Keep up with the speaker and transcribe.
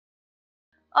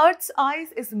Earth's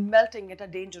ice is melting at a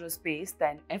dangerous pace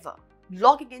than ever,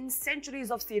 locking in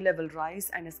centuries of sea level rise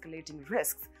and escalating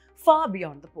risks far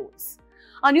beyond the poles.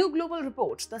 A new global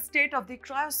report, the State of the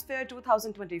Cryosphere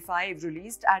 2025,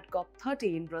 released at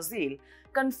COP30 in Brazil,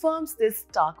 confirms this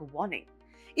stark warning.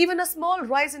 Even a small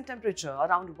rise in temperature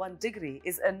around 1 degree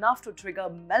is enough to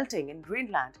trigger melting in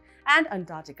Greenland and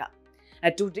Antarctica.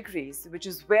 At 2 degrees, which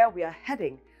is where we are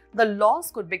heading, the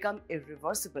loss could become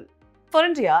irreversible. For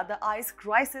India, the ice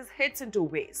crisis hits in 2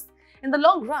 ways. In the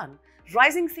long run,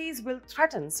 rising seas will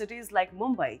threaten cities like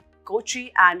Mumbai,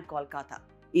 Kochi and Kolkata,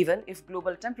 even if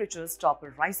global temperatures stop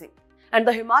rising. And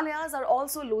the Himalayas are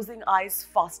also losing ice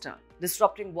faster,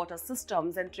 disrupting water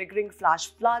systems and triggering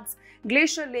flash floods,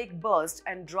 glacial-lake bursts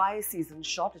and dry season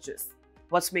shortages.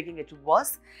 What's making it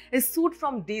worse is soot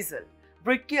from diesel,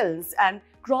 brick-kilns and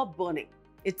crop burning.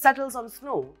 It settles on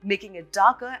snow, making it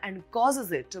darker and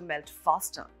causes it to melt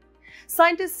faster.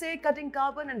 Scientists say cutting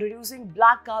carbon and reducing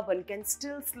black carbon can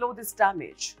still slow this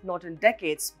damage, not in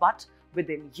decades but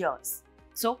within years.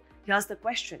 So here's the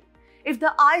question. If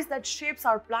the ice that shapes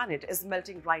our planet is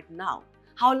melting right now,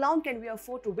 how long can we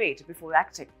afford to wait before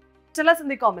acting? Tell us in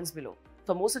the comments below.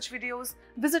 For more such videos,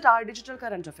 visit our digital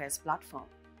current affairs platform.